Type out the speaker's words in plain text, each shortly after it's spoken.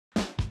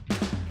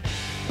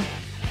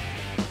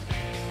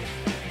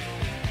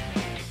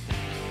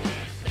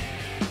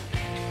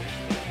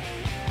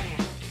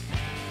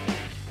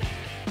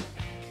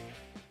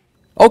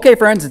Okay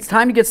friends, it's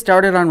time to get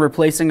started on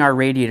replacing our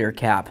radiator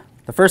cap.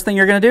 The first thing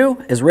you're going to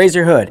do is raise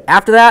your hood.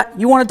 After that,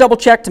 you want to double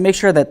check to make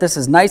sure that this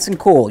is nice and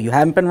cool. You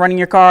haven't been running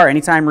your car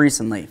anytime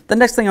recently. The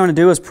next thing I want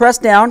to do is press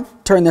down,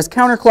 turn this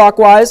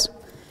counterclockwise,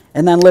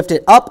 and then lift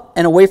it up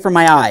and away from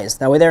my eyes.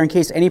 That way there, in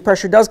case any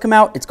pressure does come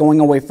out, it's going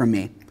away from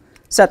me.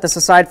 Set this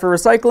aside for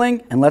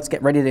recycling, and let's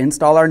get ready to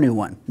install our new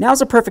one. Now's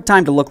the perfect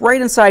time to look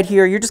right inside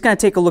here. You're just going to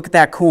take a look at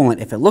that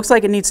coolant. If it looks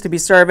like it needs to be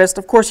serviced,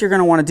 of course you're going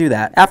to want to do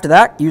that. After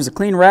that, use a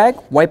clean rag,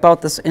 wipe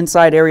out this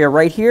inside area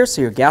right here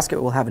so your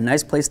gasket will have a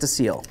nice place to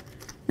seal.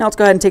 Now let's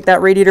go ahead and take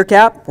that radiator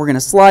cap. We're going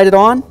to slide it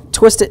on,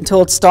 twist it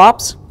until it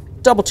stops,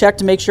 double check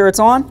to make sure it's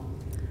on,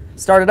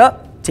 start it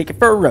up, take it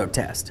for a road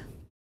test.